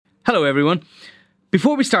Hello everyone.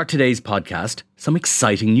 Before we start today's podcast, some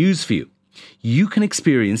exciting news for you. You can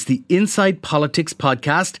experience the Inside Politics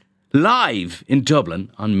podcast live in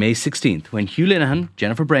Dublin on May 16th when Hugh Linehan,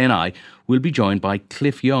 Jennifer Bray and I will be joined by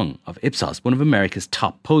Cliff Young of Ipsos, one of America's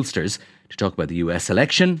top pollsters, to talk about the US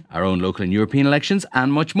election, our own local and European elections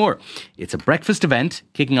and much more. It's a breakfast event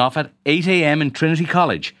kicking off at 8 a.m. in Trinity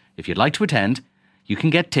College. If you'd like to attend, you can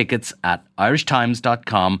get tickets at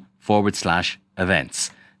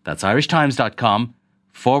irishtimes.com/events. That's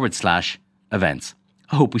irishtimes.com/events.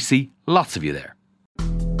 I hope we see lots of you there.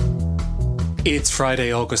 It's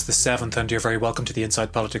Friday, August the 7th, and you're very welcome to the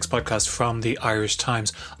Inside Politics podcast from the Irish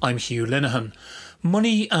Times. I'm Hugh Linehan.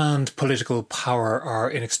 Money and political power are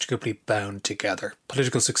inextricably bound together.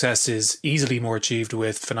 Political success is easily more achieved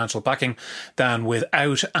with financial backing than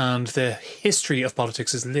without, and the history of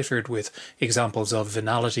politics is littered with examples of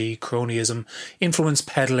venality, cronyism, influence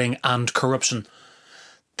peddling and corruption.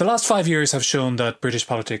 The last 5 years have shown that British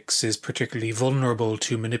politics is particularly vulnerable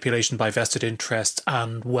to manipulation by vested interests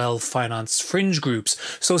and well-financed fringe groups.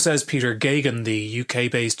 So says Peter Geoghegan, the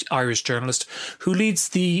UK-based Irish journalist who leads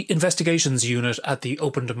the investigations unit at the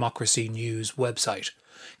Open Democracy News website.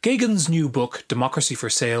 Geoghegan's new book, Democracy for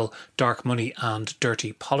Sale, Dark Money and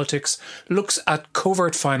Dirty Politics, looks at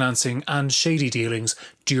covert financing and shady dealings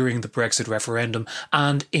during the Brexit referendum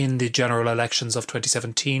and in the general elections of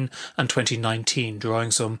 2017 and 2019, drawing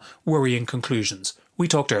some worrying conclusions. We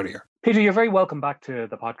talked earlier. Peter, you're very welcome back to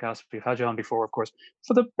the podcast. We've had you on before, of course.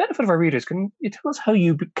 For the benefit of our readers, can you tell us how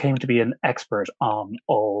you came to be an expert on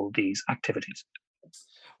all these activities?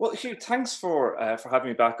 Well, Hugh, thanks for having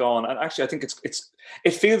me back on. And actually, I think it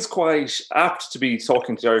feels quite apt to be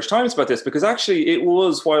talking to the Irish Times about this, because actually it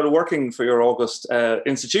was while working for your august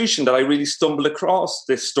institution that I really stumbled across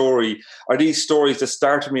this story, or these stories that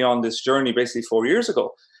started me on this journey basically 4 years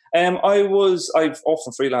ago. I've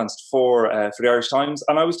often freelanced for the Irish Times,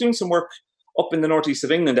 and I was doing some work up in the northeast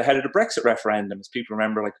of England ahead of the Brexit referendum, as people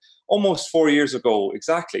remember, like almost 4 years ago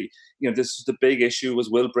exactly. This was the big issue: was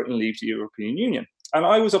will Britain leave the European Union? And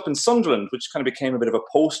I was up in Sunderland, which kind of became a bit of a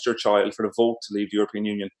poster child for the vote to leave the European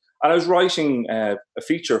Union. And I was writing a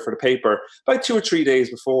feature for the paper about 2 or 3 days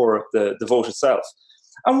before the vote itself.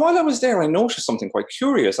 And while I was there, I noticed something quite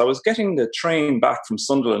curious. I was getting the train back from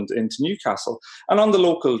Sunderland into Newcastle. And on the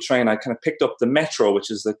local train, I kind of picked up the Metro, which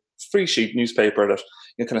is the free sheet newspaper that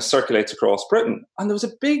kind of circulates across Britain. And there was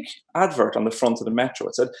a big advert on the front of the Metro.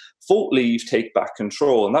 It said, "Vote Leave, take back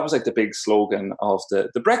control." And that was like the big slogan of the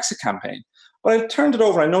Brexit campaign. But I turned it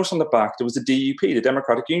over and I noticed on the back there was the DUP, the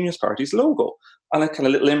Democratic Unionist Party's logo, and a kind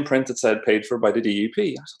of little imprint that said paid for by the DUP.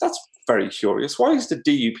 I thought, that's very curious. Why is the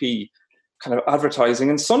DUP kind of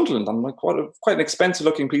advertising in Sunderland? I'm like, quite an expensive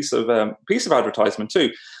looking piece of advertisement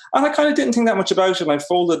too. And I kind of didn't think that much about it. And I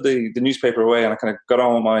folded the newspaper away and I kind of got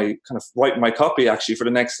on with writing my copy actually for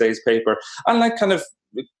the next day's paper. And I kind of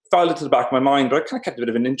filed it to the back of my mind, but I kind of kept a bit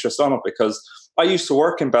of an interest on it because I used to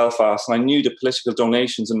work in Belfast and I knew the political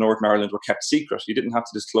donations in Northern Ireland were kept secret. You didn't have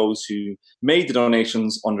to disclose who made the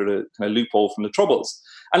donations under the kind of loophole from the Troubles.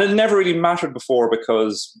 And it never really mattered before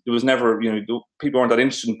because there was never, people weren't that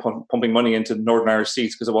interested in pumping money into Northern Irish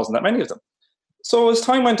seats because there wasn't that many of them. So as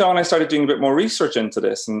time went on, I started doing a bit more research into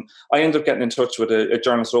this, and I ended up getting in touch with a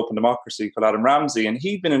journalist at Open Democracy called Adam Ramsey, and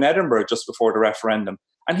he'd been in Edinburgh just before the referendum,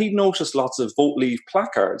 and he'd noticed lots of Vote Leave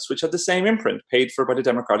placards, which had the same imprint, paid for by the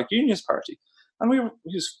Democratic Unionist Party. And he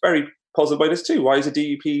was very puzzled by this too. Why is the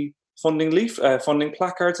DUP funding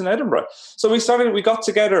placards in Edinburgh? So we got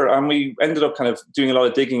together and we ended up kind of doing a lot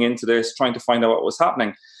of digging into this, trying to find out what was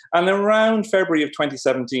happening. And around February of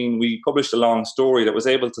 2017, we published a long story that was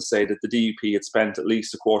able to say that the DUP had spent at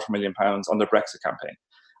least £250,000 on their Brexit campaign.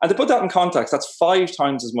 And to put that in context, that's 5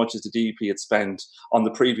 times as much as the DUP had spent on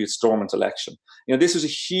the previous Stormont election. This was a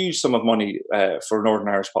huge sum of money for Northern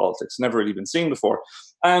Irish politics, never really been seen before.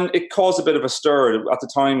 And it caused a bit of a stir. At the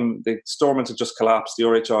time, the Stormont had just collapsed. The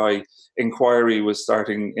RHI inquiry was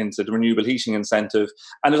starting into the renewable heating incentive.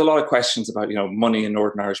 And there's a lot of questions about, money in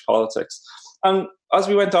Northern Irish politics. And as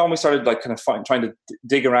we went on, we started trying to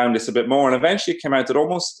dig around this a bit more. And eventually it came out that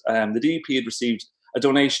almost the DUP had received a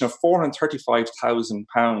donation of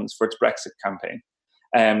 £435,000 for its Brexit campaign,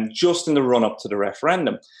 just in the run-up to the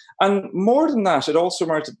referendum. And more than that, it also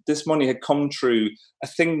emerged that this money had come through a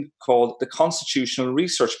thing called the Constitutional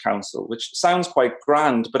Research Council, which sounds quite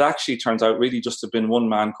grand, but actually turns out really just to have been one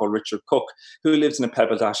man called Richard Cook, who lives in a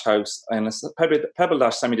Pebble Dash house, in a Pebble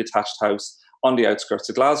Dash semi-detached house on the outskirts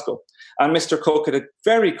of Glasgow. And Mr. Cook had a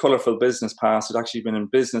very colourful business past. Had actually been in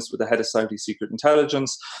business with the head of Saudi secret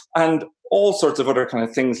intelligence and all sorts of other kind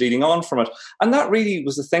of things leading on from it. And that really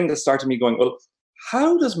was the thing that started me going, well,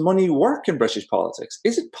 how does money work in British politics?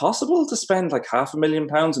 Is it possible to spend like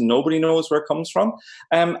 £500,000 and nobody knows where it comes from?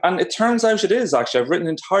 And it turns out it is, actually. I've written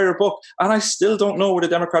an entire book and I still don't know where the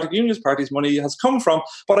Democratic Unionist Party's money has come from,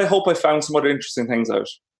 but I hope I found some other interesting things out.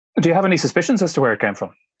 Do you have any suspicions as to where it came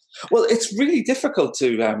from? Well, it's really difficult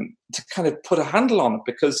to kind of put a handle on it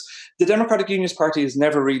because the Democratic Unionist Party has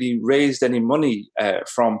never really raised any money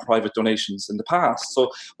from private donations in the past.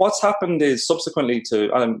 So what's happened is subsequently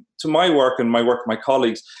to my work and my work with my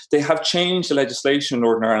colleagues, they have changed the legislation in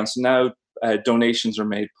Northern Ireland. So now donations are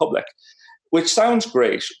made public, which sounds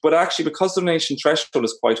great, but actually because the donation threshold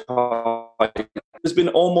is quite high, there's been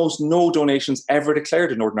almost no donations ever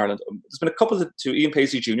declared in Northern Ireland. There's been a couple to Ian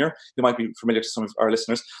Paisley Jr., who might be familiar to some of our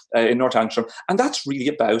listeners in North Antrim, and that's really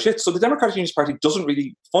about it. So the Democratic Unionist Party doesn't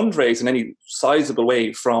really fundraise in any sizable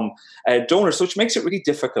way from donors, which makes it really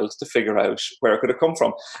difficult to figure out where it could have come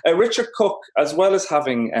from. Richard Cook, as well as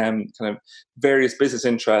having kind of various business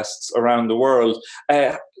interests around the world,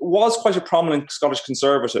 was quite a prominent Scottish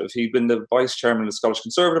Conservative. He'd been the vice chairman of the Scottish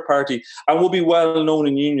Conservative Party and will be well known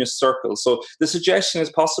in unionist circles. So the suggestion is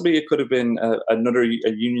possibly it could have been a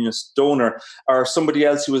unionist donor or somebody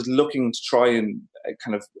else who was looking to try and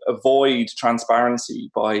kind of avoid transparency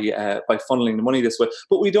by funneling the money this way.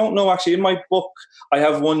 But we don't know, actually. In my book, I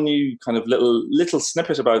have one new kind of little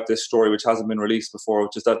snippet about this story, which hasn't been released before,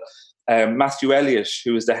 which is that Matthew Elliott,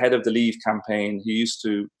 who is the head of the Leave campaign, he used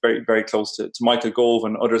to very, very close to Michael Gove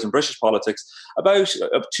and others in British politics. About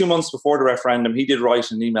 2 months before the referendum, he did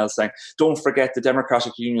write an email saying, "Don't forget the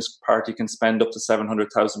Democratic Unionist Party can spend up to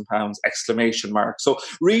 £700,000!" exclamation mark. So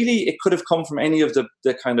really, it could have come from any of the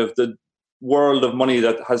kind of the world of money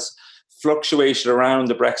that has fluctuated around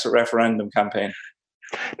the Brexit referendum campaign.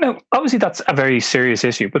 Now, obviously, that's a very serious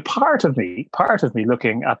issue. But part of me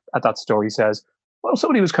looking at that story says, well,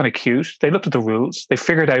 somebody was kind of cute. They looked at the rules. They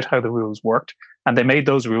figured out how the rules worked, and they made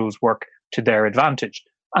those rules work to their advantage.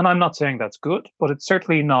 And I'm not saying that's good, but it's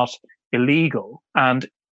certainly not illegal. And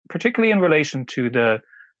particularly in relation to the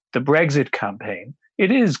Brexit campaign,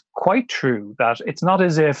 it is quite true that it's not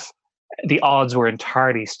as if the odds were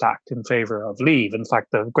entirely stacked in favour of Leave. In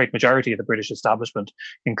fact, the great majority of the British establishment,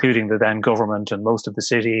 including the then government and most of the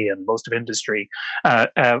city and most of industry,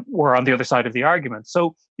 were on the other side of the argument.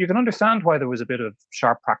 So you can understand why there was a bit of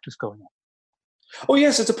sharp practice going on. Oh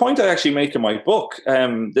yes, it's a point I actually make in my book.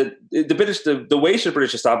 The weight of the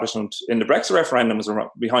British establishment in the Brexit referendum was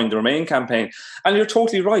behind the Remain campaign, and you're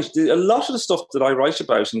totally right. A lot of the stuff that I write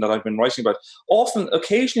about and that I've been writing about,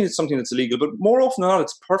 occasionally it's something that's illegal, but more often than not,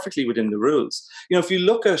 it's perfectly within the rules. You know, if you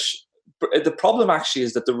look at the problem, actually,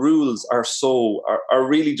 is that the rules are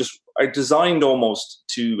really just designed almost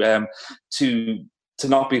to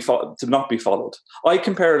not be followed. I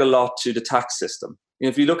compare it a lot to the tax system.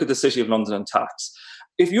 If you look at the City of London and tax,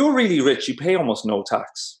 if you're really rich, you pay almost no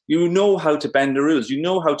tax. You know how to bend the rules. You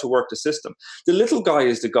know how to work the system. The little guy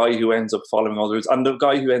is the guy who ends up following all the rules and the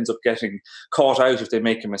guy who ends up getting caught out if they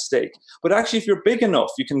make a mistake. But actually, if you're big enough,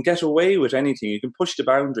 you can get away with anything. You can push the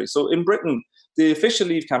boundaries. So in Britain, the official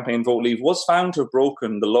Leave campaign, Vote Leave, was found to have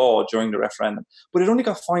broken the law during the referendum, but it only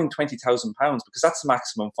got fined £20,000 because that's the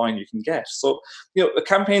maximum fine you can get. So, you know, a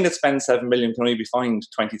campaign that spends £7 million can only be fined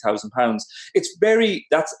 £20,000.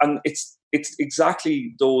 It's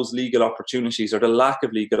exactly those legal opportunities or the lack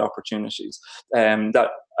of legal opportunities that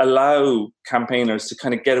allow campaigners to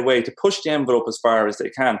kind of get away, to push the envelope as far as they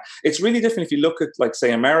can. It's really different if you look at, like,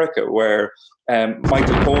 say, America, where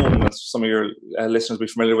Michael Cohen, as some of your listeners will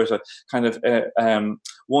be familiar with, kind of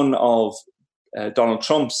one of Donald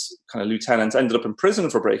Trump's kind of lieutenants ended up in prison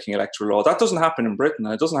for breaking electoral law. That doesn't happen in Britain,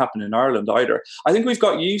 and it doesn't happen in Ireland either. I think we've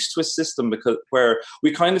got used to a system where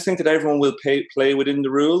we kind of think that everyone will play within the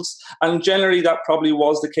rules, and generally that probably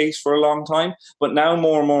was the case for a long time. But now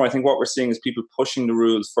more and more, I think what we're seeing is people pushing the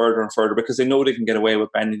rules further and further because they know they can get away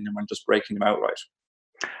with bending them and just breaking them outright.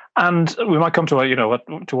 And we might come to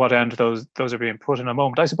what end those are being put in a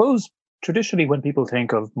moment. I suppose traditionally when people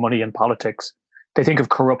think of money in politics, they think of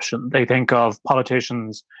corruption. They think of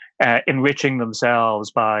politicians enriching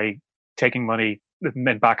themselves by taking money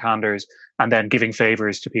in backhanders and then giving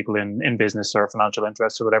favours to people in business or financial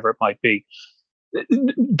interests or whatever it might be.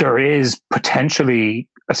 There is potentially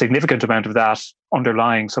a significant amount of that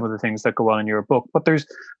underlying some of the things that go on in your book, but there's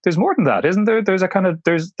more than that, isn't there? There's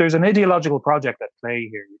an ideological project at play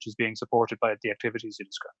here, which is being supported by the activities you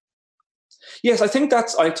describe. Yes, I think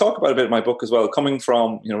I talk about it a bit in my book as well, coming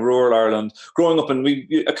from, rural Ireland, growing up, and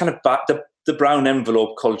a kind of the brown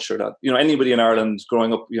envelope culture that, anybody in Ireland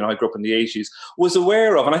growing up, I grew up in the 80s, was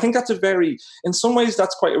aware of. And I think that's in some ways,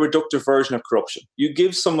 that's quite a reductive version of corruption. You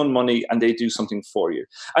give someone money and they do something for you.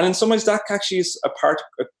 And in some ways, that actually is a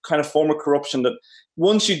kind of form of corruption that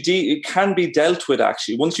once it can be dealt with,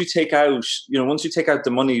 actually. Once you take out the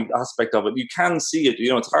money aspect of it, you can see it.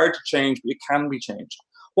 It's hard to change, but it can be changed.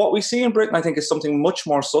 What we see in Britain, I think, is something much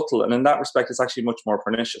more subtle, and in that respect, it's actually much more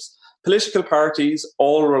pernicious. Political parties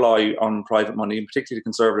all rely on private money, and particularly the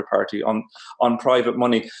Conservative Party, on private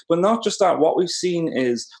money. But not just that. What we've seen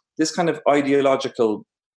is this kind of ideological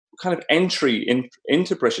kind of entry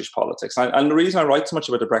into British politics. And the reason I write so much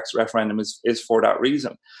about the Brexit referendum is for that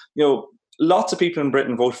reason. Lots of people in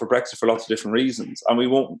Britain voted for Brexit for lots of different reasons, and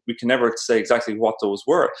we can never say exactly what those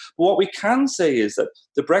were. But what we can say is that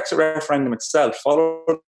the Brexit referendum itself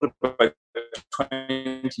followed about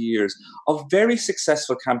 20 years of very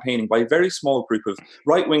successful campaigning by a very small group of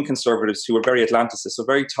right-wing conservatives who were very Atlanticist, so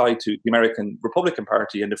very tied to the American Republican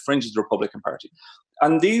Party and the fringes of the Republican Party.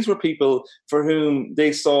 And these were people for whom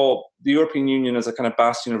they saw the European Union as a kind of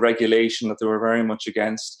bastion of regulation that they were very much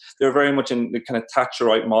against. They were very much in the kind of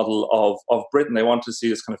Thatcherite model of Britain. They wanted to see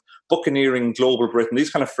this kind of buccaneering global Britain, these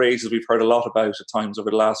kind of phrases we've heard a lot about at times over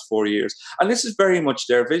the last 4 years. And this is very much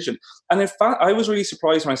their vision. And in fact, I was really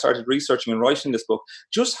surprised when I started researching and writing this book,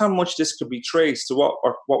 just how much this could be traced to what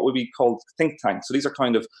would be called think tanks. So these are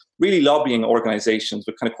kind of really lobbying organizations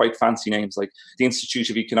with kind of quite fancy names like the Institute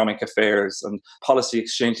of Economic Affairs and Policy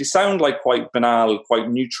Exchange. They sound like quite banal, quite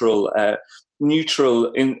neutral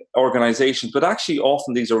in organizations, but actually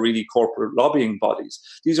often these are really corporate lobbying bodies.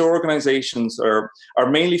 These are organizations are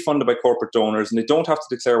mainly funded by corporate donors, and they don't have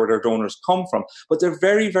to declare where their donors come from, but they're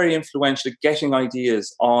very, very influential at getting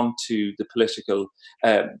ideas onto the political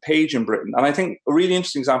page in Britain. And I think a really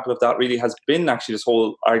interesting example of that really has been actually this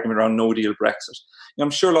whole argument around no deal Brexit. I'm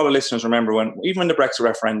sure a lot of listeners remember even when the Brexit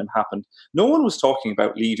referendum happened, no one was talking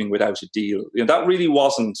about leaving without a deal. That really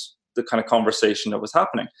wasn't the kind of conversation that was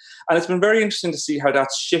happening. And it's been very interesting to see how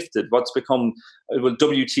that's shifted, what's become,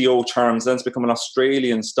 WTO terms, then it's become an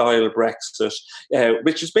Australian-style Brexit,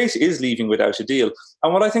 which is leaving without a deal.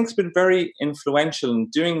 And what I think has been very influential in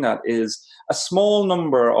doing that is a small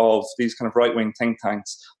number of these kind of right-wing think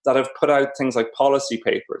tanks that have put out things like policy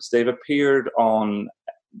papers. They've appeared on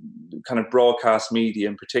kind of broadcast media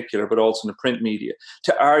in particular, but also in the print media,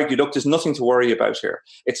 to argue, look, there's nothing to worry about here.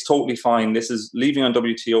 It's totally fine. This is leaving on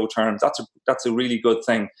WTO terms. That's a really good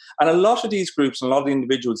thing. And a lot of these groups and a lot of the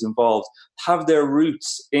individuals involved have their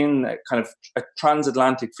roots in a kind of a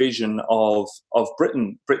transatlantic vision of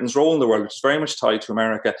Britain's role in the world, which is very much tied to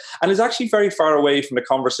America, and is actually very far away from the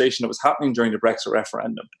conversation that was happening during the Brexit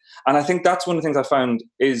referendum. And I think that's one of the things I found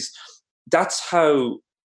is that's how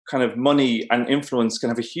kind of money and influence can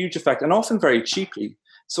have a huge effect, and often very cheaply.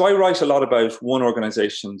 So I write a lot about one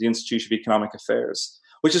organization, the Institute of Economic Affairs,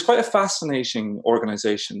 which is quite a fascinating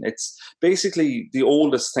organization. It's basically the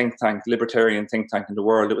oldest think tank, libertarian think tank in the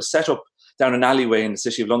world. It was set up down an alleyway in the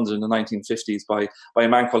city of London in the 1950s by a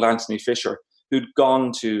man called Anthony Fisher, who'd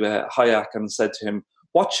gone to Hayek and said to him,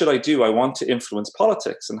 what should I do? I want to influence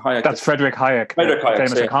politics. And Hayek... That's Friedrich Hayek,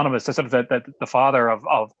 famous economist, the sort of the father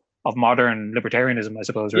of modern libertarianism, I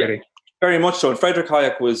suppose, really. Yeah, very much so. And Friedrich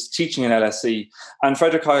Hayek was teaching in LSE, and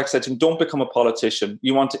Friedrich Hayek said to him, don't become a politician.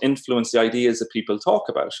 You want to influence the ideas that people talk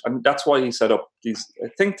about. And that's why he set up these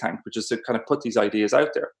think tank, which is to kind of put these ideas out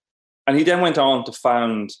there. And he then went on to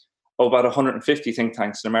found about 150 think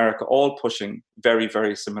tanks in America, all pushing very,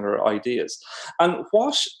 very similar ideas. And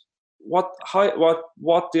what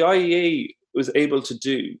the IEA was able to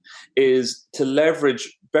do is to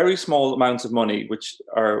leverage very small amounts of money, which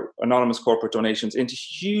are anonymous corporate donations, into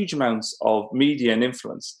huge amounts of media and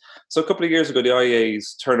influence. So a couple of years ago, the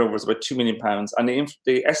IEA's turnover was about £2 million, and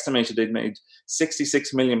they estimated they'd made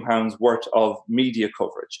 £66 million worth of media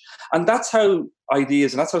coverage. And that's how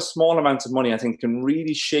ideas, and that's how small amounts of money, I think, can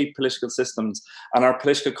really shape political systems and our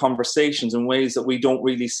political conversations in ways that we don't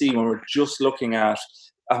really see when we're just looking at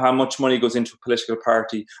how much money goes into a political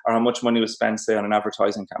party or how much money was spent, say, on an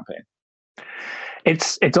advertising campaign.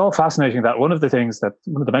 It's all fascinating. That one of the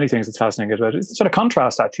many things that's fascinating about it is the sort of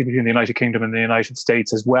contrast actually between the United Kingdom and the United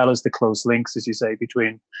States, as well as the close links, as you say,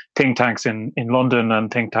 between think tanks in London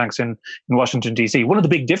and think tanks in Washington, DC. One of the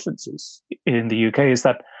big differences in the UK is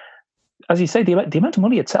that, as you say, the amount of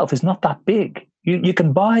money itself is not that big. You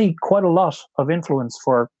can buy quite a lot of influence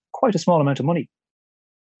for quite a small amount of money.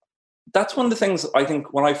 That's one of the things I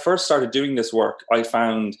think when I first started doing this work, I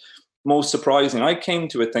found most surprising. I came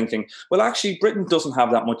to it thinking, well, actually, Britain doesn't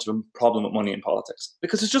have that much of a problem with money in politics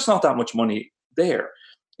because there's just not that much money there.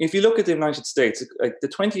 If you look at the United States, like the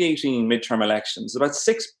 2018 midterm elections, about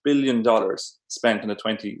 $6 billion spent in the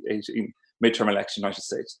 2018 midterm election in the United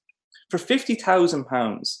States. For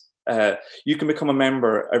 £50,000, you can become a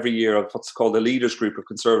member every year of what's called a leaders group of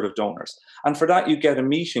conservative donors. And for that, you get a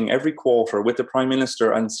meeting every quarter with the Prime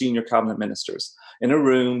Minister and senior cabinet ministers in a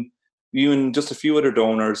room, you and just a few other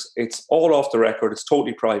donors. It's all off the record. It's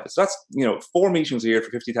totally private. So that's, 4 meetings a year for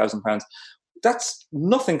 £50,000. That's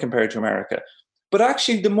nothing compared to America. But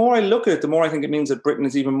actually, the more I look at it, the more I think it means that Britain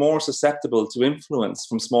is even more susceptible to influence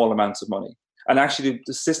from small amounts of money. And actually,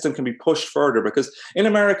 the system can be pushed further because in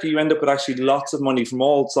America, you end up with actually lots of money from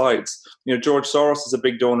all sides. George Soros is a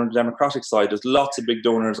big donor on the Democratic side. There's lots of big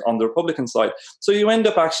donors on the Republican side. So you end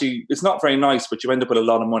up actually, it's not very nice, but you end up with a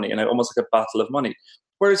lot of money and almost like a battle of money.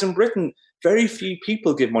 Whereas in Britain, very few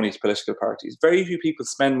people give money to political parties. Very few people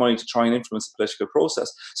spend money to try and influence the political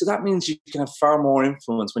process. So that means you can have far more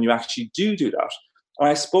influence when you actually do that. And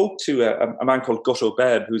I spoke to a man called Gutto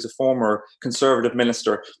Bebb, who's a former Conservative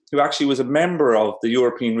minister, who actually was a member of the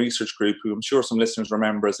European Research Group, who I'm sure some listeners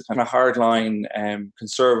remember as a kind of hardline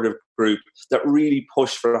Conservative group that really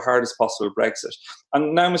pushed for the hardest possible Brexit.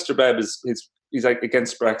 And now Mr. Bebb he's like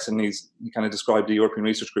against Brexit, and he kind of described the European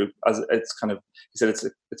Research Group as it's kind of, he said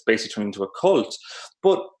it's basically turned into a cult.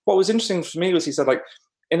 But what was interesting for me was he said, like,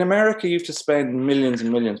 in America, you have to spend millions and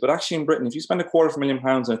millions. But actually in Britain, if you spend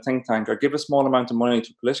 £250,000 in a think tank or give a small amount of money to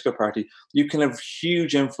a political party, you can have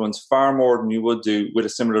huge influence, far more than you would do with a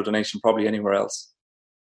similar donation probably anywhere else.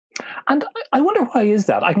 And I wonder why is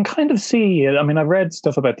that? I can kind of see, I mean, I've read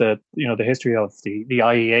stuff about the history of the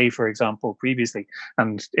IEA, for example, previously,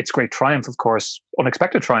 and its great triumph, of course,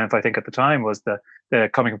 unexpected triumph, I think, at the time was the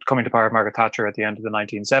coming to power of Margaret Thatcher at the end of the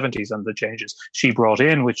 1970s and the changes she brought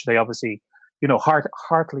in, which they obviously,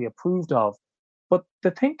 heartily approved of. But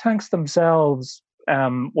the think tanks themselves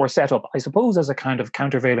were set up, I suppose, as a kind of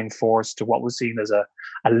countervailing force to what was seen as a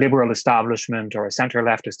liberal establishment or a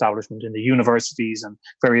centre-left establishment in the universities and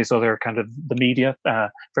various other kind of the media,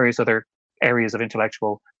 various other areas of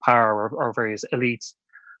intellectual power or various elites.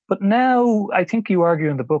 But now, I think you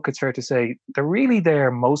argue in the book, it's fair to say, they're really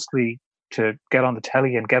there mostly to get on the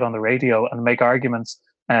telly and get on the radio and make arguments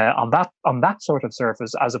on that sort of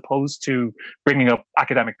surface, as opposed to bringing up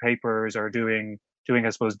academic papers or doing I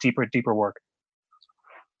suppose deeper work.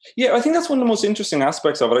 Yeah, I think that's one of the most interesting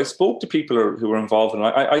aspects of it. I spoke to people who were involved, and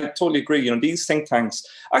I totally agree. These think tanks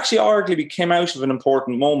actually arguably came out of an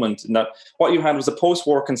important moment in that what you had was a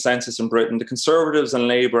post-war consensus in Britain. The Conservatives and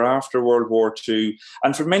Labour after World War II,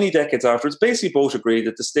 and for many decades afterwards, basically both agreed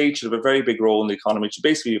that the state should have a very big role in the economy. It should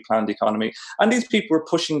basically be a planned economy. And these people were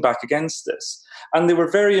pushing back against this. And they were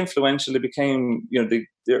very influential. They became,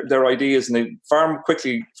 their ideas, and they far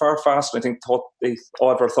faster, I think, they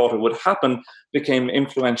ever thought it would happen, became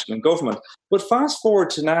influential in government. But fast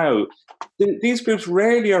forward to now, these groups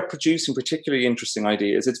rarely are producing particularly interesting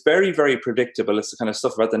ideas. It's very, very predictable. It's the kind of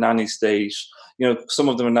stuff about the nanny state. Some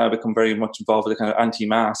of them have now become very much involved with the kind of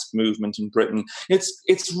anti-mask movement in Britain.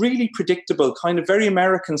 It's really predictable, kind of very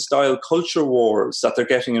American-style culture wars that they're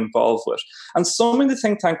getting involved with. And some in the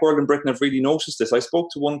think tank world in Britain have really noticed this. I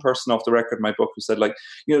spoke to one person off the record in my book who said,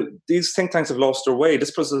 these think tanks have lost their way.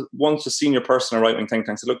 This was once a senior person in a right-wing think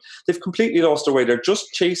tank said, look, they've completely lost their way. They're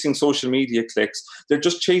just chasing social media clicks. They're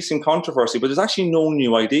just chasing controversy, but there's actually no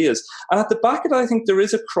new ideas. And at the back of that, I think there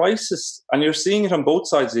is a crisis, and you're seeing it on both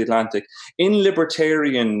sides of the Atlantic, in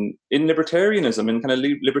libertarianism, in kind of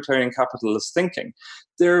libertarian capitalist thinking.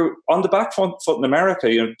 They're on the back foot in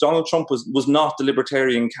America. Donald Trump was not the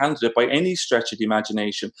libertarian candidate by any stretch of the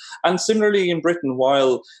imagination. And similarly in Britain,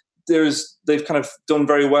 while they've kind of done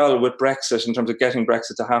very well with Brexit in terms of getting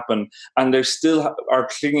Brexit to happen, and they still are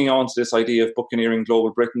clinging on to this idea of buccaneering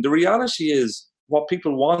global Britain. The reality is what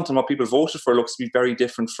people want and what people voted for looks to be very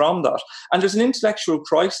different from that. And there's an intellectual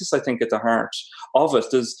crisis, I think, at the heart of it.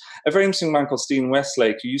 There's a very interesting man called Stephen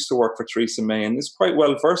Westlake who used to work for Theresa May and is quite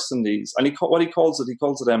well versed in these. And he calls it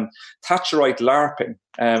Thatcherite LARPing,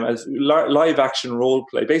 as live action role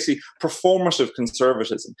play, basically performative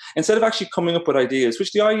conservatism. Instead of actually coming up with ideas,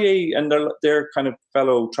 which the IEA and their kind of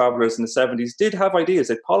fellow travellers in the 70s did have ideas,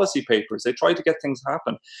 they had policy papers, they tried to get things to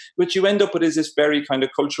happen. What you end up with is this very kind of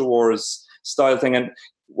culture wars style thing. And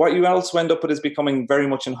what you also end up with is becoming very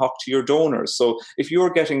much in hock to your donors. So if you're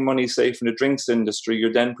getting money, say, from the drinks industry,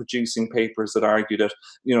 you're then producing papers that argue that,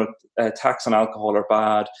 tax on alcohol are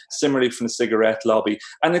bad. Similarly from the cigarette lobby.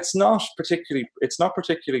 And it's not particularly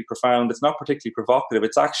profound. It's not particularly provocative.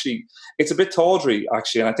 It's a bit tawdry,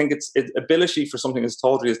 actually. And I think its ability for something as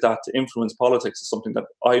tawdry as that to influence politics is something that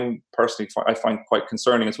I find quite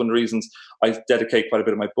concerning. It's one of the reasons I dedicate quite a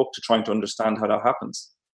bit of my book to trying to understand how that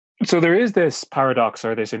happens. So there is this paradox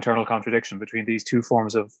or this internal contradiction between these two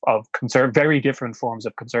forms of very different forms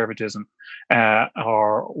of conservatism,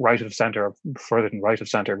 or right of centre, further than right of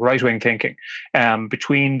centre, right-wing thinking,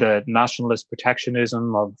 between the nationalist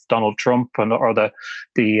protectionism of Donald Trump or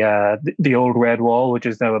the old red wall, which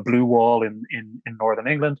is now a blue wall in northern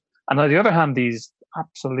England, and on the other hand, these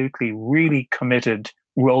absolutely really committed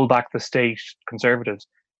roll back the state conservatives.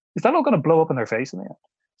 Is that all going to blow up in their face in the end?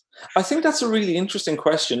 I think that's a really interesting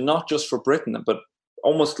question, not just for Britain, but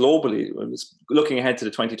almost globally, looking ahead to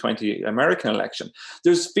the 2020 American election.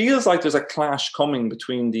 Feels like there's a clash coming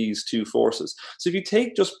between these two forces. So if you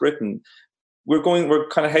take just Britain, we're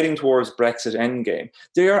kind of heading towards Brexit endgame.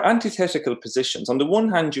 They are antithetical positions. On the one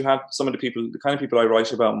hand, you have some of the kind of people I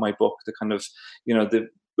write about in my book, the kind of, the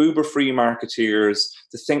uber free marketeers,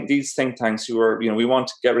 these think tanks who are, we want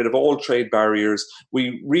to get rid of all trade barriers.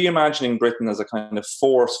 We reimagining Britain as a kind of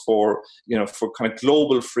force for kind of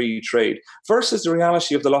global free trade, versus the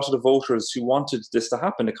reality of a lot of the voters who wanted this to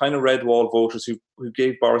happen, the kind of red wall voters who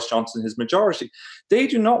gave Boris Johnson his majority. They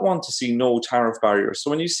do not want to see no tariff barriers. So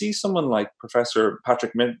when you see someone like Professor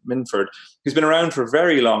Patrick Minford, who's been around for a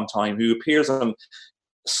very long time, who appears on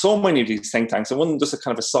so many of these think tanks, and one just a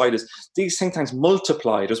kind of aside is these think tanks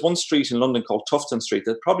multiply. There's one street in London called Tufton Street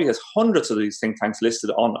that probably has hundreds of these think tanks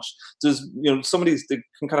listed on it. There's, some of these, they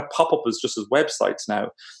can kind of pop up as just as websites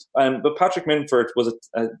now. But Patrick Minford was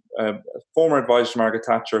a former advisor to Margaret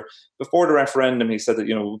Thatcher. Before the referendum, he said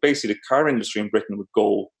that, basically the car industry in Britain would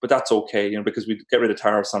go, but that's okay, because we'd get rid of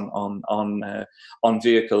tariffs on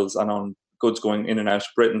vehicles and on goods going in and out of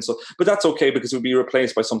Britain. So, but that's okay because it would be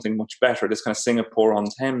replaced by something much better, this kind of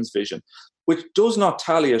Singapore-on-Thames vision, which does not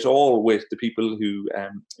tally at all with the people who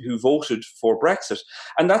voted for Brexit.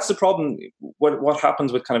 And that's the problem. What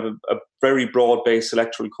happens with kind of a very broad-based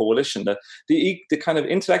electoral coalition, that the kind of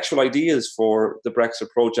intellectual ideas for the Brexit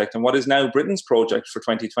project and what is now Britain's project for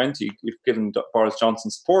 2020, given Boris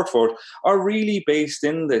Johnson's support for it, are really based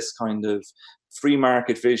in this kind of free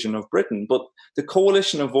market vision of Britain. But the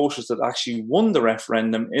coalition of voters that actually won the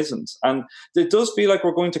referendum isn't. And it does feel like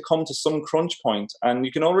we're going to come to some crunch point. And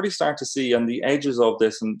you can already start to see on the edges of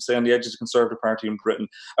this, and say on the edges of the Conservative Party in Britain,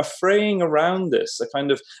 a fraying around this, a kind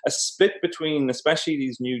of a split between especially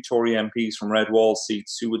these new Tory MPs from red wall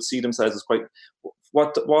seats who would see themselves as quite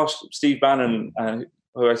what Steve Bannon,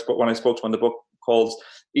 when I spoke to him in the book, calls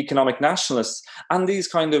economic nationalists, and these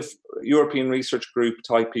kind of European research group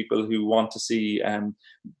type people who want to see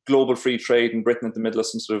global free trade in Britain at the middle of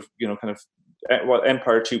some sort of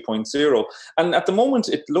Empire 2.0. And at the moment,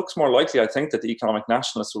 it looks more likely, I think, that the economic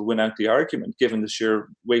nationalists will win out the argument, given the sheer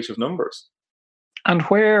weight of numbers. And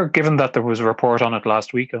where, given that there was a report on it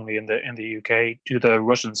last week only in the UK, do the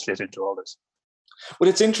Russians fit into all this?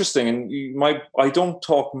 Well, it's interesting, and I don't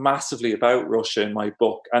talk massively about Russia in my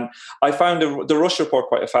book, and I found the Russia report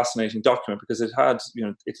quite a fascinating document because it had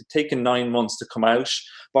taken 9 months to come out.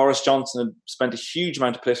 Boris Johnson had spent a huge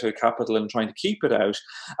amount of political capital in trying to keep it out,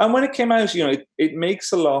 and when it came out, it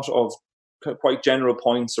makes a lot of quite general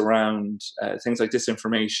points around things like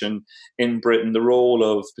disinformation in Britain,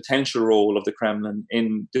 the potential role of the Kremlin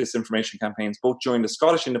in disinformation campaigns, both during the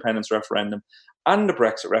Scottish independence referendum and the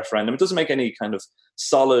Brexit referendum. It doesn't make any kind of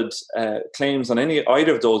solid claims on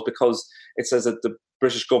either of those because it says that the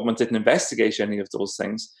British government didn't investigate any of those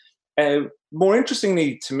things. More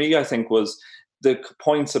interestingly to me, I think, was the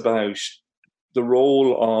points about the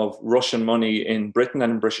role of Russian money in Britain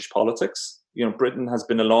and in British politics. Britain has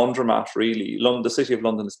been a laundromat, really. The city of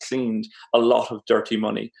London has cleaned a lot of dirty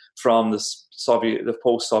money from the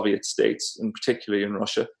post-Soviet states, and particularly in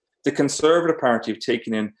Russia. The Conservative Party have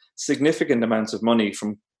taken in significant amounts of money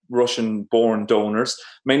from Russian-born donors,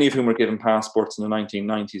 many of whom were given passports in the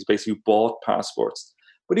 1990s, basically who bought passports.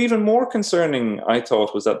 But even more concerning, I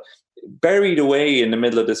thought, was that buried away in the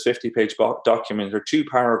middle of this 50-page document are 2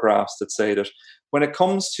 paragraphs that say that when it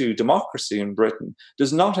comes to democracy in Britain,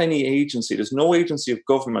 there's no agency of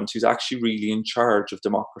government who's actually really in charge of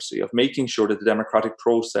democracy, of making sure that the democratic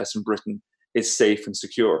process in Britain is safe and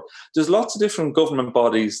secure. There's lots of different government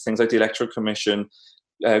bodies, things like the Electoral Commission,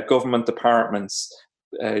 government departments,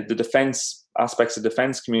 the defence aspects of the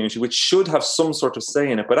defence community, which should have some sort of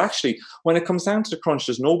say in it. But actually, when it comes down to the crunch,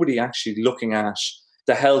 there's nobody actually looking at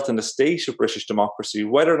the health and the state of British democracy,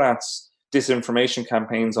 whether that's disinformation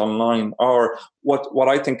campaigns online, or what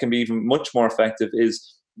I think can be even much more effective is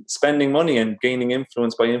spending money and gaining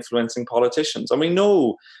influence by influencing politicians. And we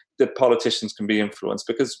know that politicians can be influenced,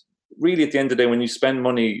 because really at the end of the day, when you spend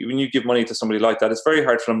money, when you give money to somebody like that, it's very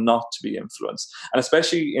hard for them not to be influenced. And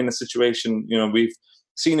especially in a situation, we've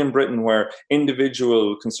seen in Britain where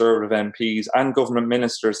individual Conservative MPs and government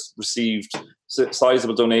ministers received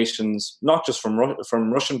sizable donations, not just from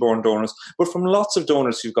Russian-born donors, but from lots of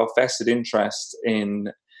donors who've got vested interest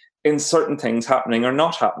in certain things happening or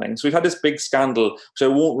not happening. So we've had this big scandal, which I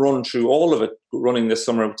won't run through all of it running this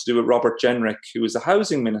summer, to do with Robert Jenrick, who was the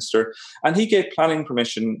housing minister, and he gave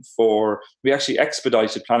we actually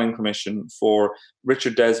expedited planning permission for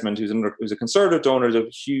Richard Desmond, who's a Conservative donor, a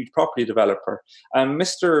huge property developer. And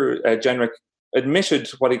Mr. Jenrick admitted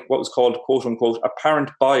what was called, quote unquote,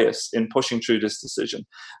 apparent bias in pushing through this decision.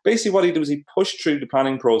 Basically what he did was he pushed through the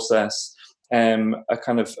planning process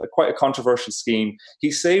quite a controversial scheme.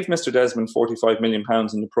 He saved Mr. Desmond £45 million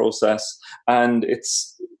in the process, and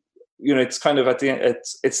it's kind of at the end,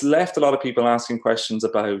 it's left a lot of people asking questions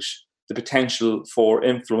about the potential for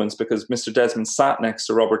influence, because Mr. Desmond sat next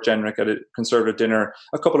to Robert Jenrick at a Conservative dinner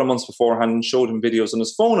a couple of months beforehand and showed him videos on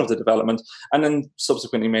his phone of the development, and then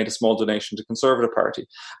subsequently made a small donation to the Conservative Party.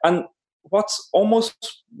 And what's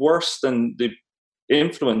almost worse than the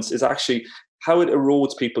influence is actually how it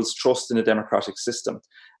erodes people's trust in the democratic system.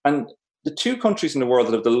 And the two countries in the world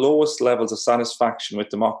that have the lowest levels of satisfaction with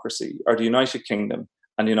democracy are the United Kingdom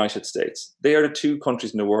and the United States. They are the two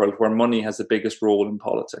countries in the world where money has the biggest role in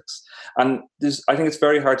politics. And I think it's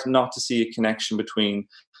very hard not to see a connection between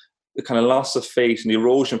the kind of loss of faith and the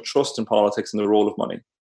erosion of trust in politics and the role of money.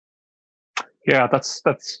 Yeah, that's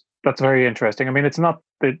very interesting. I mean, it's not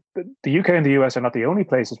the UK and the US are not the only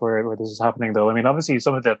places where this is happening, though. I mean, obviously,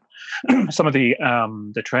 some of the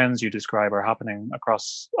trends you describe are happening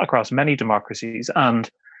across many democracies, and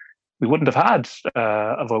we wouldn't have had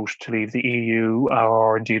a vote to leave the EU,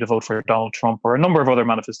 or indeed a vote for Donald Trump, or a number of other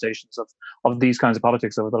manifestations of these kinds of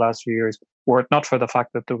politics over the last few years, were it not for the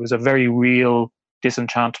fact that there was a very real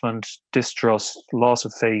disenchantment, distrust, loss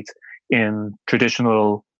of faith in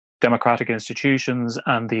traditional democratic institutions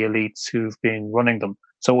and the elites who've been running them.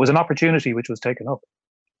 So it was an opportunity which was taken up.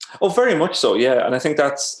 Oh, very much so, yeah. And I think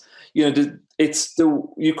that's, you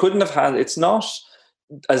couldn't have had, it's not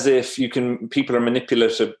as if people are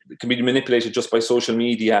manipulated, it can be manipulated just by social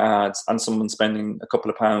media ads and someone spending a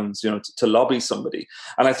couple of pounds, to lobby somebody.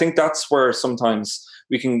 And I think that's where sometimes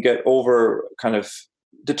we can get over kind of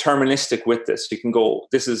deterministic with this. You can go,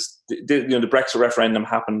 this is the Brexit referendum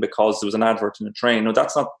happened because there was an advert in a train. No,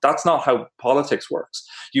 that's not how politics works.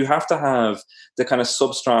 You have to have the kind of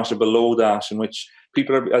substrata below that, in which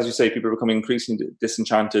people are, as you say, people are becoming increasingly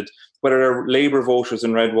disenchanted, whether they're Labour voters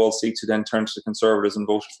in red wall seats who then turned to the Conservatives and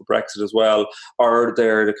voted for Brexit as well, or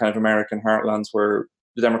they're the kind of American heartlands where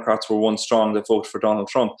the Democrats were one strong that voted for Donald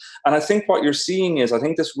Trump. And I think what you're seeing is, I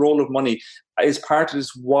think this role of money is part of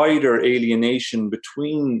this wider alienation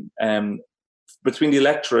between the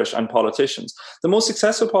electorate and politicians. The most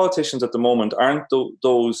successful politicians at the moment aren't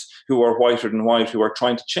those who are whiter than white, who are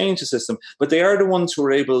trying to change the system, but they are the ones who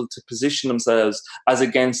are able to position themselves as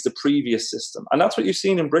against the previous system. And that's what you've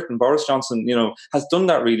seen in Britain. Boris Johnson, has done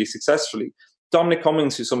that really successfully. Dominic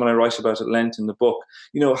Cummings, who's someone I write about at length in the book,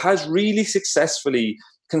 has really successfully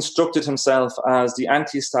constructed himself as the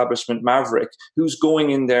anti-establishment maverick who's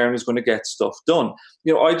going in there and who's going to get stuff done.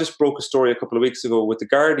 I just broke a story a couple of weeks ago with The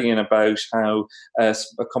Guardian about how a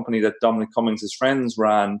company that Dominic Cummings' friends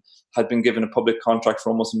ran had been given a public contract for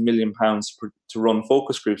almost £1 million to run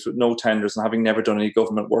focus groups with no tenders and having never done any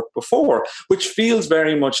government work before, which feels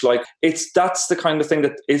very much like that's the kind of thing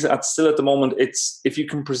that is still at the moment. It's, if you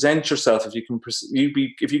can present yourself, if you can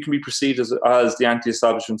be perceived as the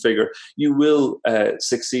anti-establishment figure, you will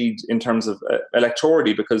succeed in terms of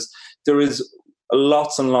electorally, because there is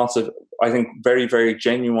lots and lots of, I think, very, very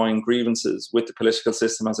genuine grievances with the political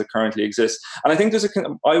system as it currently exists. And I think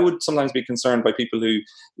I would sometimes be concerned by people who,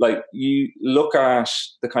 you look at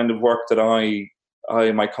the kind of work that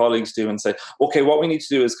my colleagues do and say, okay, what we need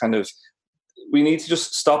to do is we need to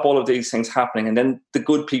just stop all of these things happening, and then the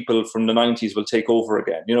good people from the 90s will take over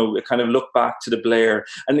again. Kind of look back to the Blair,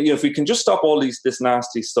 and if we can just stop all this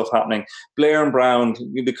nasty stuff happening, Blair and Brown,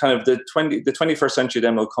 the 21st century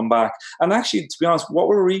then will come back. And actually, to be honest, what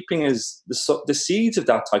we're reaping is the seeds of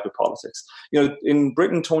that type of politics. In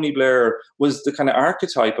Britain, Tony Blair was the kind of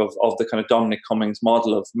archetype of the kind of Dominic Cummings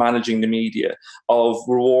model of managing the media, of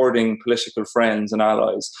rewarding political friends and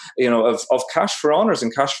allies, of cash for honours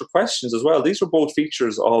and cash for questions as well. These were both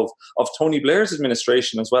features of Tony Blair's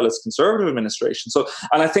administration as well as Conservative administration. So,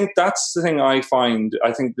 and I think that's the thing I find.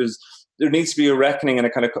 I think there needs to be a reckoning and a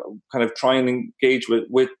kind of try and engage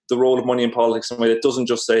with the role of money in politics in a way that doesn't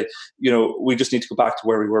just say, we just need to go back to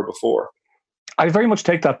where we were before. I very much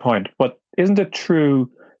take that point, but isn't it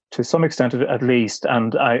true to some extent at least,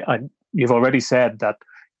 and you've already said that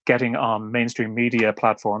getting on mainstream media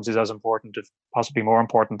platforms is as important, if possibly more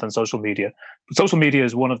important than social media. But social media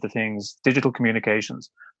is one of the things, digital communications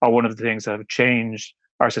are one of the things that have changed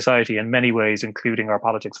our society in many ways, including our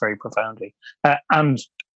politics very profoundly. And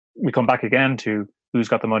we come back again to who's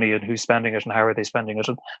got the money and who's spending it and how are they spending it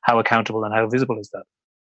and how accountable and how visible is that?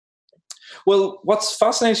 Well, what's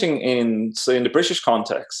fascinating in the British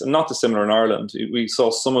context, and not dissimilar in Ireland, we saw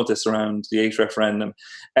some of this around the 8 referendum,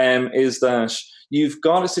 is that you've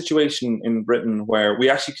got a situation in Britain where we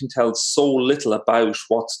actually can tell so little about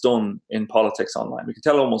what's done in politics online. We can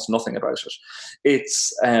tell almost nothing about it.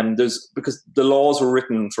 It's because the laws were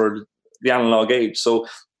written for the analog age. So,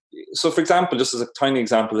 for example, just as a tiny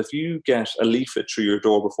example, if you get a leaflet through your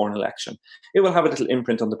door before an election, it will have a little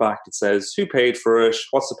imprint on the back that says who paid for it,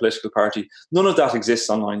 what's the political party. None of that exists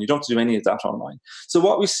online. You don't have to do any of that online. So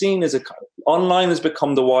what we've seen is online has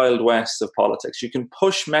become the Wild West of politics. You can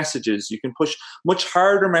push messages. You can push much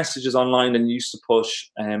harder messages online than you used to push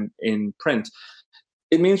in print.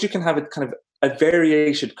 It means you can have a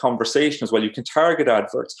variated conversation as well. You can target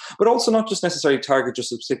adverts, but also not just necessarily target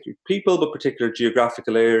just particular people, but particular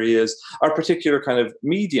geographical areas or particular kind of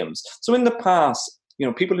mediums. So in the past,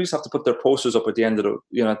 people used to have to put their posters up at the end of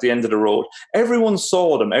the road. Everyone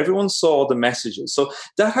saw them. Everyone saw the messages. So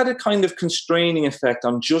that had a kind of constraining effect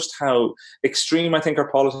on just how extreme I think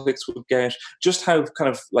our politics would get, just how kind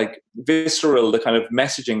of like visceral the kind of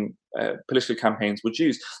messaging political campaigns would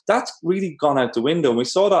use. That's really gone out the window. And we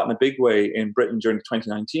saw that in a big way in Britain during the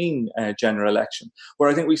 2019 general election, where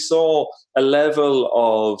I think we saw a level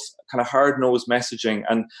of kind of hard-nosed messaging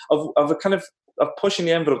and of a kind of pushing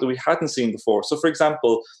the envelope that we hadn't seen before. So, for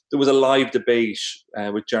example, there was a live debate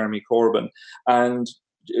with Jeremy Corbyn and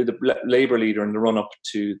the Labour leader in the run-up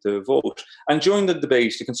to the vote. And during the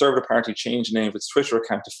debate, the Conservative Party changed the name of its Twitter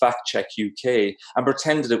account to Fact Check UK and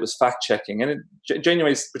pretended it was fact-checking. And it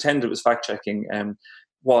genuinely pretended it was fact-checking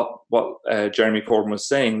what Jeremy Corbyn was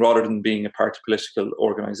saying rather than being a party political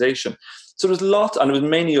organisation. So there's lots, and there was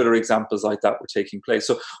many other examples like that were taking place.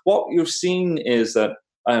 So what you've seen is that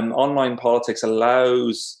online politics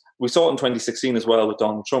allows, we saw it in 2016 as well with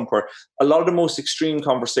Donald Trump, where a lot of the most extreme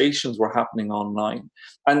conversations were happening online.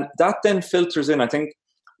 And that then filters in, I think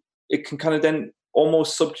it can kind of then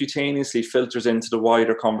almost subcutaneously filters into the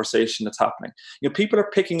wider conversation that's happening. People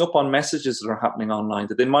are picking up on messages that are happening online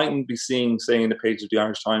that they mightn't be seeing, say, in the page of the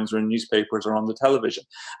Irish Times or in newspapers or on the television.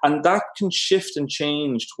 And that can shift and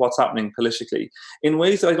change what's happening politically in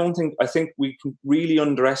ways that I think we can really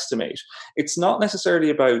underestimate. It's not necessarily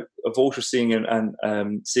about a voter seeing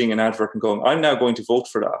an advert and going, I'm now going to vote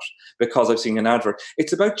for that because I've seen an advert.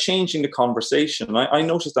 It's about changing the conversation. I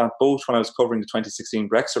noticed that both when I was covering the 2016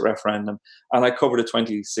 Brexit referendum and I covered the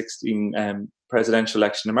 2016 presidential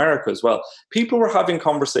election in America as well. People were having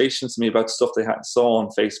conversations to me about stuff they saw on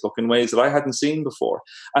Facebook in ways that I hadn't seen before.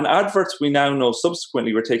 And adverts we now know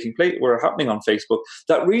subsequently were happening on Facebook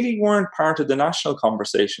that really weren't part of the national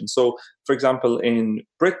conversation. So, for example, in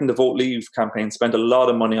Britain, the Vote Leave campaign spent a lot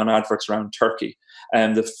of money on adverts around Turkey.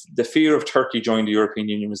 And the fear of Turkey joining the European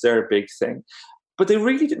Union was their big thing. But they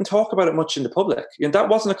really didn't talk about it much in the public. And that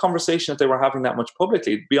wasn't a conversation that they were having that much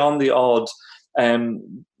publicly, beyond the odd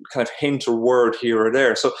kind of hint or word here or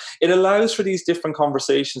there. So it allows for these different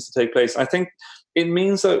conversations to take place. I think it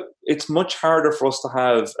means that it's much harder for us to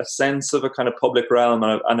have a sense of a kind of public realm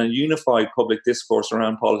and a unified public discourse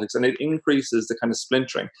around politics, and it increases the kind of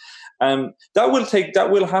splintering. That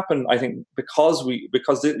will happen, I think, because we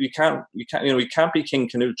can't be King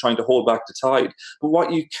Canute trying to hold back the tide. But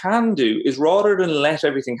what you can do is, rather than let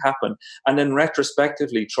everything happen and then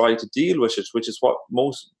retrospectively try to deal with it, which is what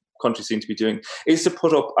most countries seem to be doing, is to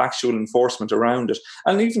put up actual enforcement around it,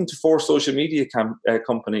 and even to force social media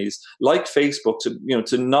companies like Facebook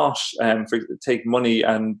to not take money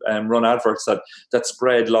and run adverts that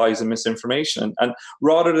spread lies and misinformation. And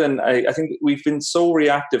rather than, I think we've been so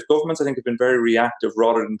reactive. Governments, I think, have been very reactive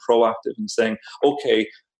rather than proactive in saying, okay,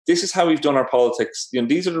 this is how we've done our politics.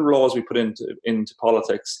 These are the laws we put into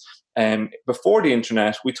politics. Before the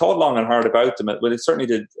internet, we thought long and hard about them. Well, it certainly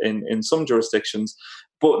did in some jurisdictions.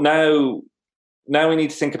 But now we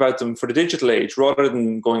need to think about them for the digital age, rather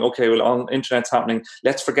than going, okay, well, on internet's happening,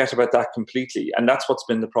 let's forget about that completely. And that's what's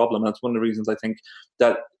been the problem. That's one of the reasons I think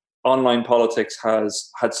that online politics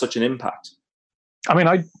has had such an impact. I mean,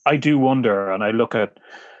 I do wonder, and I look at,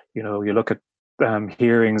 you look at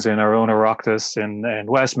hearings in our own Oireachtas in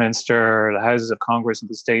Westminster, the Houses of Congress in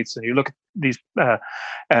the States, and you look at these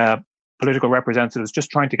uh, political representatives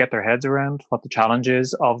just trying to get their heads around what the challenge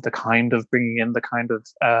is of the kind of bringing in the kind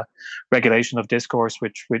of regulation of discourse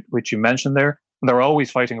which you mentioned there. And they're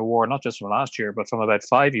always fighting a war, not just from last year, but from about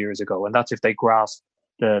 5 years ago. And that's if they grasp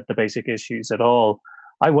the basic issues at all.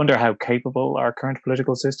 I wonder how capable our current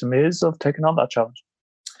political system is of taking on that challenge.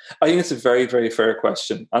 I think it's a very, very fair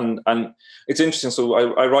question, and it's interesting. So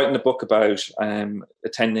I write in a book about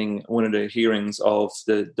attending one of the hearings of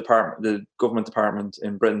the government department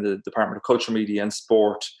in Britain, the Department of Culture, Media and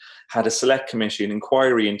Sport, had a select committee, an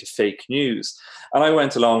inquiry into fake news, and I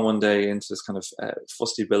went along one day into this kind of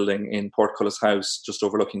fusty building in Portcullis House, just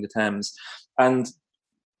overlooking the Thames, and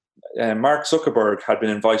Mark Zuckerberg had been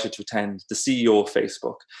invited to attend, the CEO of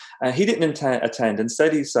Facebook. He didn't attend.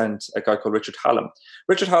 Instead, he sent a guy called Richard Hallam.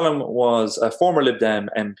 Richard Hallam was a former Lib Dem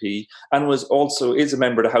MP and is a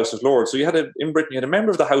member of the House of Lords. So in Britain, you had a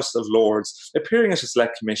member of the House of Lords appearing at a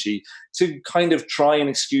select committee to kind of try and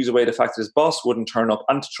excuse away the fact that his boss wouldn't turn up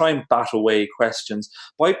and to try and bat away questions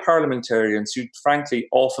by parliamentarians who, frankly,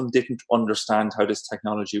 often didn't understand how this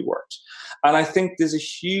technology worked. And I think there's a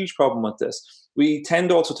huge problem with this. We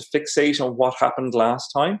tend also to fixate on what happened last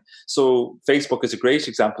time. So Facebook is a great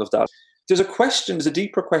example of that. There's a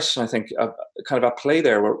deeper question, I think, kind of at play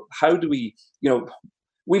there, where how do we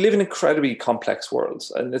live in incredibly complex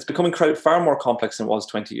worlds, and it's become far more complex than it was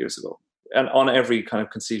 20 years ago, and on every kind of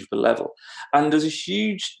conceivable level. And there's a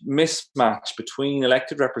huge mismatch between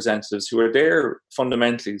elected representatives who are there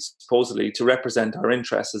fundamentally, supposedly, to represent our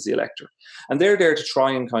interests as the electorate. And they're there to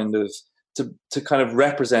try and kind of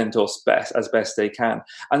represent us as best they can.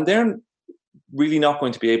 And they're really not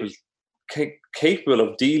going to be capable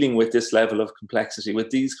of dealing with this level of complexity, with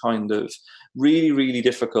these kind of really, really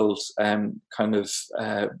difficult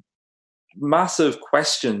massive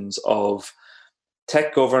questions of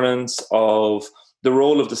tech governance, of the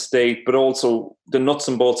role of the state, but also the nuts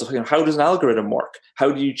and bolts of how does an algorithm work?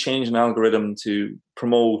 How do you change an algorithm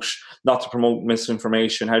not to promote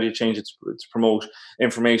misinformation? How do you change it to promote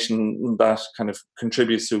information that kind of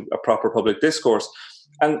contributes to a proper public discourse?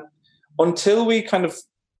 And until we kind of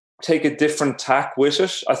take a different tack with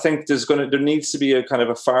it, I think there needs to be a kind of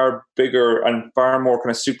a far bigger and far more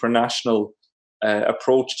kind of supranational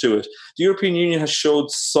approach to it. The European Union has showed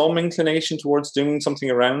some inclination towards doing something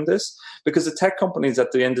around this, because the tech companies,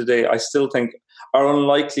 at the end of the day, I still think are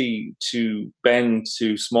unlikely to bend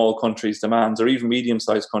to small countries' demands, or even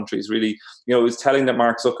medium-sized countries. Really, it was telling that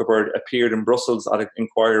Mark Zuckerberg appeared in Brussels at an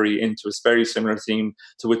inquiry into a very similar theme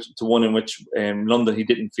to one in which London he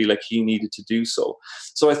didn't feel like he needed to do so.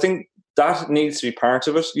 So I think that needs to be part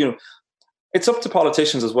of it. It's up to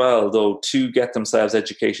politicians as well, though, to get themselves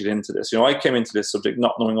educated into this. I came into this subject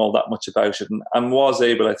not knowing all that much about it, and was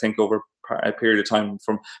able, I think, over a period of time,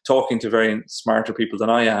 from talking to very smarter people than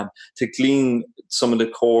I am, to glean some of the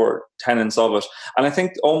core tenets of it. And I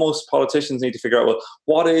think almost politicians need to figure out, well,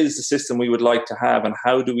 what is the system we would like to have, and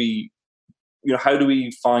how do we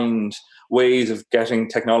find ways of getting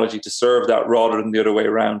technology to serve that rather than the other way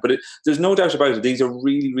around. But there's no doubt about it. These are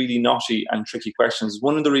really, really knotty and tricky questions.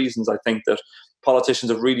 One of the reasons I think that politicians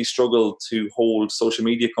have really struggled to hold social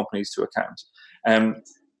media companies to account.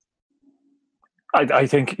 I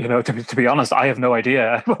think, to be honest, I have no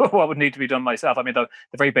idea what would need to be done myself. I mean, the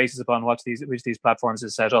very basis upon which these platforms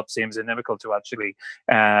is set up seems inimical to actually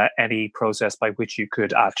any process by which you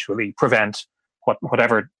could actually prevent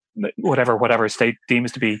whatever state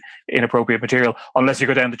deems to be inappropriate material, unless you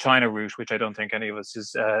go down the China route, which I don't think any of us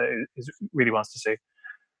is really wants to see.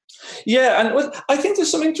 Yeah, and I think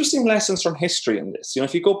there's some interesting lessons from history in this.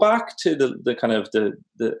 If you go back to the kind of the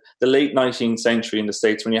late 19th century in the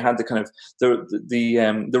States, when you had the kind of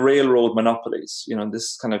the railroad monopolies,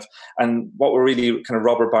 this kind of, and what were really kind of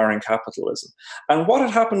robber baron capitalism. And what had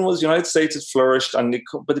happened was the United States had flourished,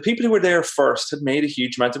 but the people who were there first had made a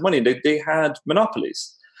huge amount of money. They had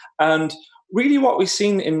monopolies. And really what we've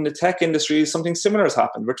seen in the tech industry is something similar has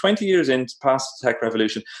happened. We're 20 years into past the tech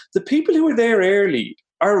revolution. The people who were there early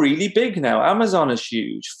are really big now. Amazon is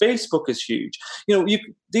huge. Facebook is huge.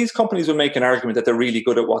 These companies will make an argument that they're really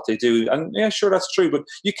good at what they do. And yeah, sure, that's true. But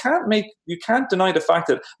you can't deny the fact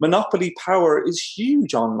that monopoly power is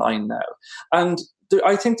huge online now. And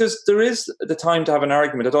I think there is the time to have an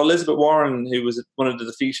argument. Although Elizabeth Warren, who was one of the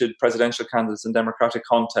defeated presidential candidates in Democratic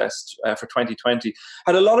contest for 2020,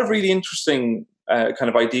 had a lot of really interesting kind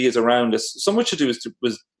of ideas around this. So much to do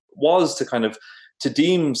was to kind of to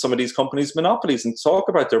deem some of these companies monopolies and talk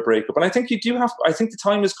about their breakup. And I think I think the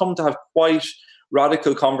time has come to have quite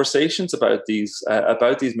radical conversations about these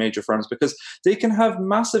major firms, because they can have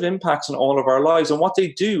massive impacts on all of our lives, and what they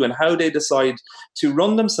do and how they decide to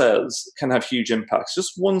run themselves can have huge impacts.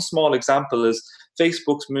 Just one small example is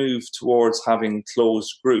Facebook's move towards having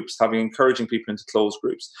closed groups, encouraging people into closed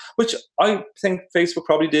groups, which I think Facebook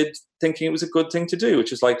probably did thinking it was a good thing to do,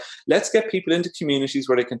 which is like, let's get people into communities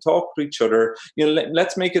where they can talk to each other.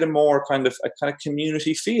 Let's make it a kind of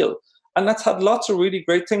community feel. And that's had lots of really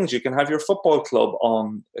great things. You can have your football club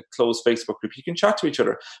on a closed Facebook group. You can chat to each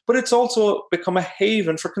other. But it's also become a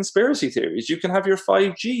haven for conspiracy theories. You can have your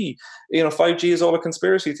 5G. 5G is all a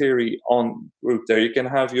conspiracy theory on group there. You can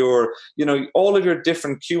have your, all of your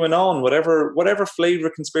different QAnon, whatever flavor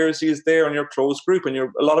of conspiracy is there on your closed group. And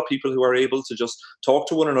you're a lot of people who are able to just talk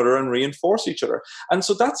to one another and reinforce each other. And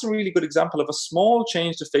so that's a really good example of a small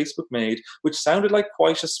change that Facebook made, which sounded like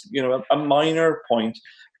quite a minor point,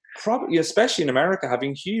 probably, especially in America,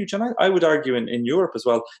 having huge, and I would argue in Europe as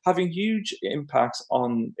well, having huge impacts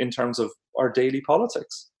in terms of our daily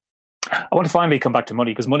politics. I want to finally come back to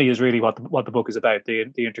money, because money is really what the book is about,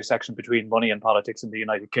 the intersection between money and politics in the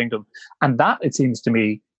United Kingdom. And that, it seems to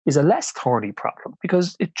me, is a less thorny problem,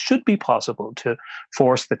 because it should be possible to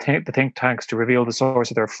force the think tanks to reveal the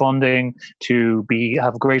source of their funding, to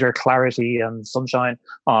have greater clarity and sunshine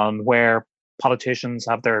on where politicians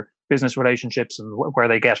have their business relationships and where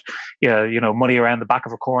they get money around the back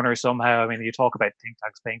of a corner somehow. I mean, you talk about think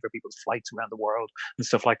tanks paying for people's flights around the world and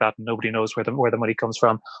stuff like that, and nobody knows where the money comes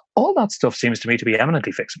from. All that stuff seems to me to be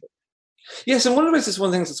eminently fixable. Yes, and one of the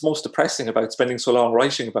things that's most depressing about spending so long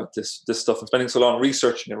writing about this stuff and spending so long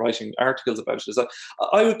researching and writing articles about it is that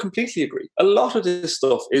I would completely agree. A lot of this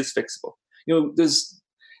stuff is fixable.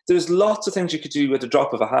 There's lots of things you could do at the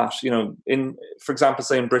drop of a hat. For example,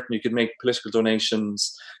 say in Britain, you could make political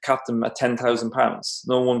donations, cap them at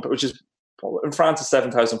 £10,000. Which is, in France, is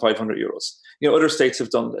 €7,500. Other states have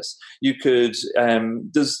done this. You could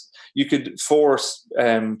force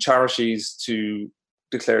charities to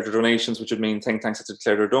declare their donations, which would mean think tanks have to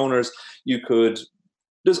declare their donors.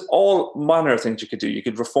 There's all manner of things you could do. You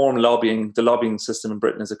could reform lobbying. The lobbying system in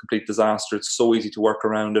Britain is a complete disaster. It's so easy to work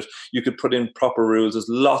around it. You could put in proper rules. There's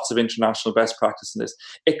lots of international best practice in this.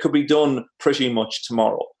 It could be done pretty much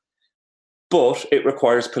tomorrow. But it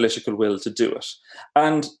requires political will to do it.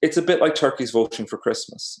 And it's a bit like turkeys voting for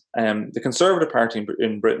Christmas. The Conservative Party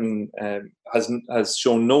in Britain has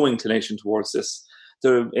shown no inclination towards this.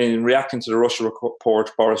 In reacting to the Russia report,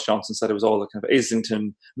 Boris Johnson said it was all a kind of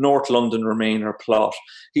Islington, North London Remainer plot.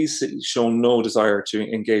 He's shown no desire to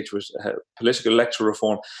engage with political electoral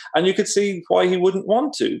reform. And you could see why he wouldn't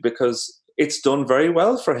want to, because it's done very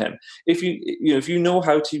well for him. If you know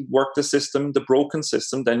how to work the system, the broken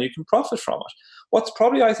system, then you can profit from it. What's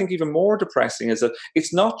probably, I think, even more depressing is that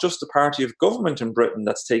it's not just the party of government in Britain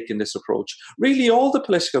that's taken this approach. Really, all the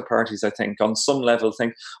political parties, I think, on some level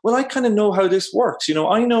think, well, I kind of know how this works.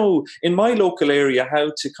 I know in my local area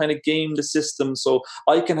how to kind of game the system, so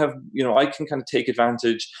I can kind of take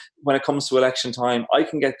advantage when it comes to election time. I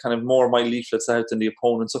can get kind of more of my leaflets out than the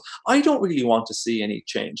opponent. So I don't really want to see any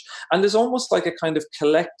change. And there's almost like a kind of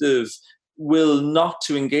collective will not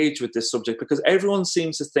to engage with this subject, because everyone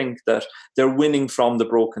seems to think that they're winning from the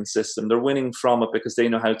broken system. They're winning from it because they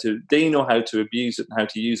know how to abuse it and how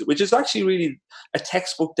to use it, which is actually really a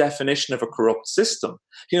textbook definition of a corrupt system,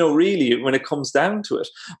 really, when it comes down to it.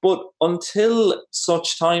 But until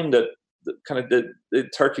such time that the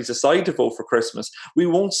turkeys decide to vote for Christmas, we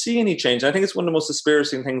won't see any change. I think it's one of the most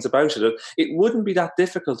dispiriting things about it. It wouldn't be that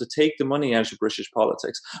difficult to take the money out of British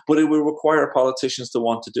politics, but it will require politicians to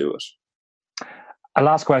want to do it. A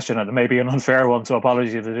last question, and maybe an unfair one, so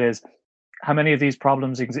apologies if it is. How many of these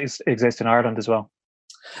problems exist in Ireland as well?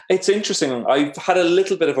 It's interesting. I've had a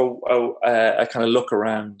little bit of a kind of look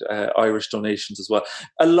around Irish donations as well.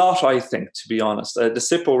 A lot, I think, to be honest. The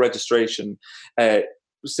SIPO registration,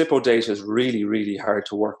 SIPO data is really, really hard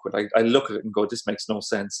to work with. I look at it and go, this makes no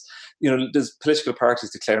sense. There's political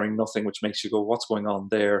parties declaring nothing, which makes you go, what's going on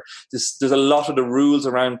there? There's a lot of the rules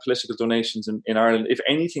around political donations in Ireland, if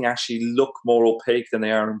anything, actually look more opaque than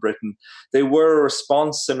they are in Britain. They were a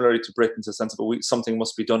response similarly to Britain's, a sense of something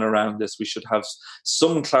must be done around this. We should have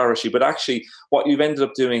some clarity. But actually, what you've ended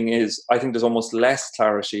up doing is, I think there's almost less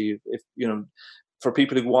clarity. For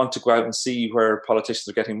people who want to go out and see where politicians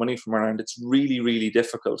are getting money from around, it's really, really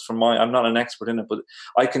difficult. I'm not an expert in it, but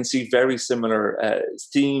I can see very similar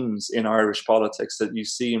themes in Irish politics that you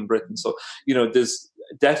see in Britain. So,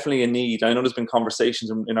 definitely a need. I know there's been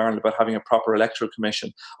conversations in Ireland about having a proper electoral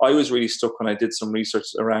commission. I was really stuck when I did some research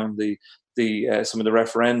around some of the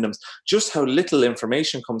referendums, just how little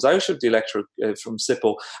information comes out of the electorate from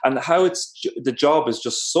SIPO, and how the job is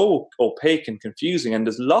just so opaque and confusing. And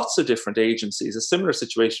there's lots of different agencies, a similar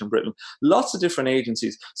situation in Britain, lots of different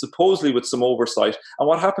agencies, supposedly with some oversight. And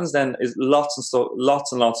what happens then is lots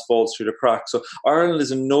and lots falls through the cracks. So Ireland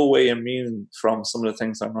is in no way immune from some of the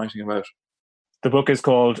things I'm writing about. The book is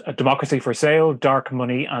called Democracy for Sale, Dark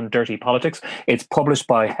Money and Dirty Politics. It's published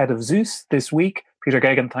by Head of Zeus this week. Peter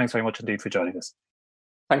Geoghegan, thanks very much indeed for joining us.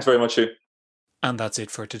 Thanks very much, Hugh. And that's it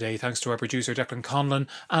for today. Thanks to our producer, Declan Conlon.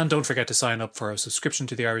 And don't forget to sign up for a subscription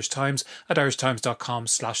to the Irish Times at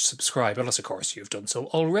irishtimes.com/subscribe. Unless, of course, you've done so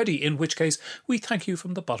already, in which case we thank you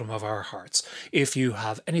from the bottom of our hearts. If you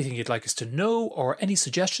have anything you'd like us to know or any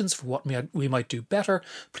suggestions for what we might do better,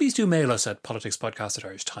 please do mail us at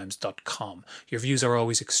politicspodcast@irishtimes.com. Your views are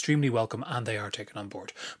always extremely welcome and they are taken on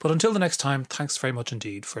board. But until the next time, thanks very much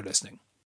indeed for listening.